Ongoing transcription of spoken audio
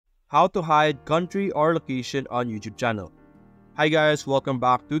How to hide country or location on YouTube channel. Hi guys, welcome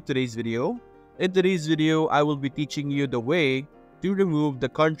back to today's video. In today's video, I will be teaching you the way to remove the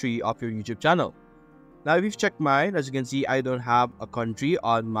country of your YouTube channel. Now, if you've checked mine, as you can see, I don't have a country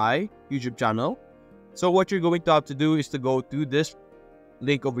on my YouTube channel. So what you're going to have to do is to go to this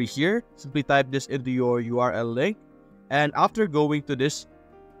link over here. Simply type this into your URL link. And after going to this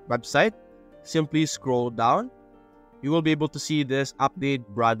website, simply scroll down. You will be able to see this update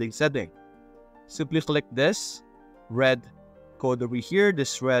branding setting. Simply click this red code over here,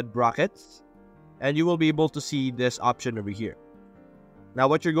 this red brackets, and you will be able to see this option over here. Now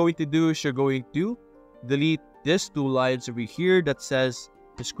what you're going to do is you're going to delete these two lines over here that says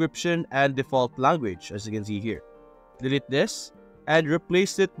description and default language, as you can see here. Delete this and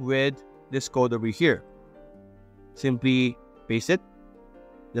replace it with this code over here. Simply paste it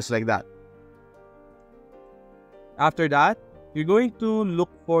just like that. After that, you're going to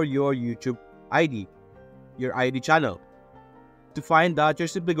look for your YouTube ID, your ID channel. To find that, you're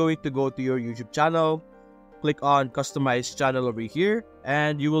simply going to go to your YouTube channel, click on Customize Channel over here,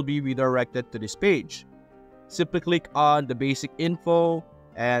 and you will be redirected to this page. Simply click on the basic info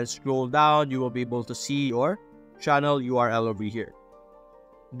and scroll down. You will be able to see your channel URL over here.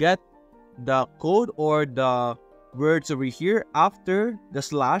 Get the code or the words over here after the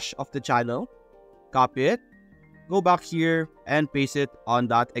slash of the channel. Copy it. Go back here and paste it on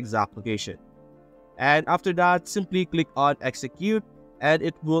that exact location. And after that, simply click on execute and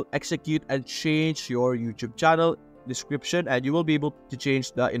it will execute and change your YouTube channel description, and you will be able to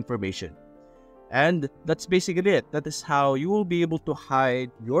change the information. And that's basically it. That is how you will be able to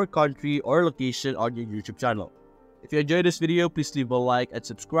hide your country or location on your YouTube channel. If you enjoyed this video, please leave a like and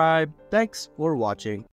subscribe. Thanks for watching.